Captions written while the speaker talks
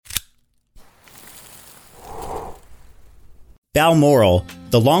Balmoral,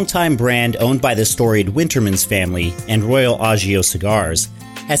 the longtime brand owned by the storied Winterman's family and Royal Agio Cigars,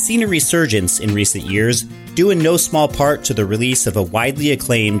 has seen a resurgence in recent years, due in no small part to the release of a widely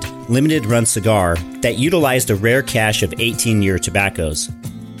acclaimed limited-run cigar that utilized a rare cache of 18-year tobaccos.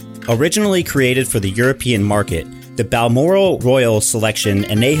 Originally created for the European market, the Balmoral Royal Selection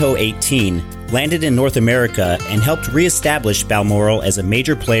Anejo 18 landed in North America and helped re-establish Balmoral as a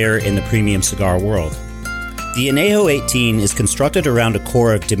major player in the premium cigar world. The Anejo 18 is constructed around a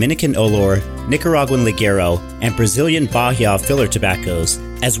core of Dominican Olor, Nicaraguan Ligero, and Brazilian Bahia filler tobaccos,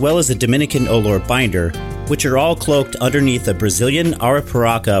 as well as a Dominican Olor binder, which are all cloaked underneath a Brazilian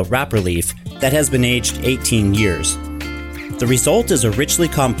Arapiraca wrapper leaf that has been aged 18 years. The result is a richly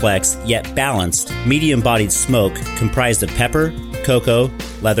complex, yet balanced, medium-bodied smoke comprised of pepper, cocoa,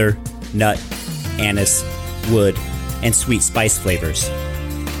 leather, nut, anise, wood, and sweet spice flavors.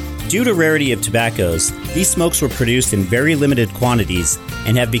 Due to rarity of tobaccos, these smokes were produced in very limited quantities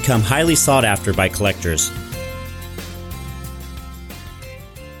and have become highly sought after by collectors.